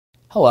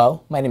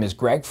Hello, my name is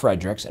Greg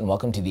Fredericks and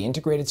welcome to the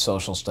Integrated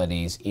Social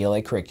Studies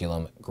ELA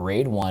Curriculum,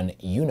 Grade 1,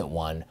 Unit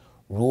 1,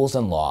 Rules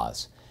and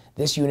Laws.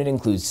 This unit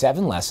includes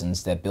 7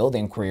 lessons that build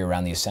inquiry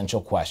around the essential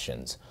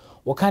questions.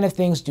 What kind of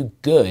things do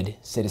good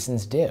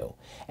citizens do?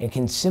 And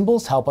can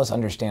symbols help us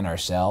understand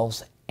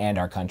ourselves and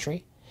our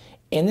country?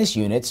 In this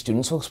unit,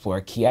 students will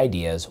explore key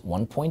ideas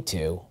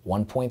 1.2,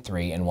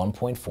 1.3, and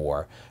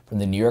 1.4 from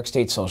the New York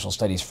State Social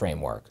Studies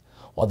Framework,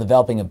 while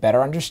developing a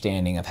better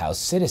understanding of how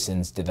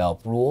citizens develop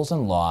rules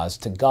and laws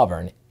to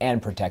govern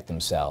and protect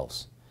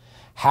themselves.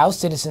 How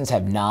citizens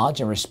have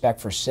knowledge and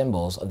respect for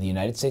symbols of the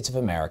United States of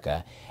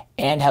America,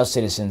 and how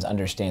citizens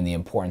understand the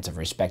importance of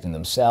respecting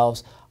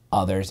themselves,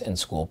 others, and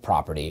school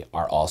property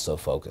are also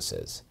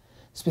focuses.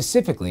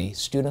 Specifically,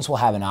 students will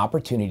have an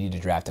opportunity to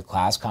draft a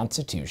class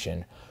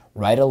constitution,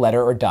 write a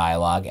letter or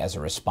dialogue as a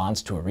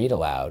response to a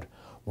read-aloud,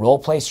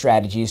 role-play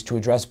strategies to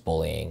address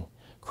bullying,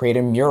 create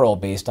a mural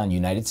based on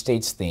United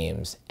States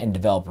themes, and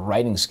develop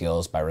writing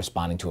skills by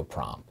responding to a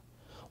prompt.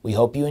 We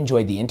hope you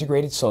enjoyed the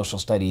Integrated Social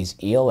Studies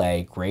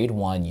ELA Grade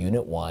 1,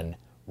 Unit 1,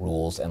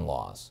 Rules and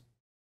Laws.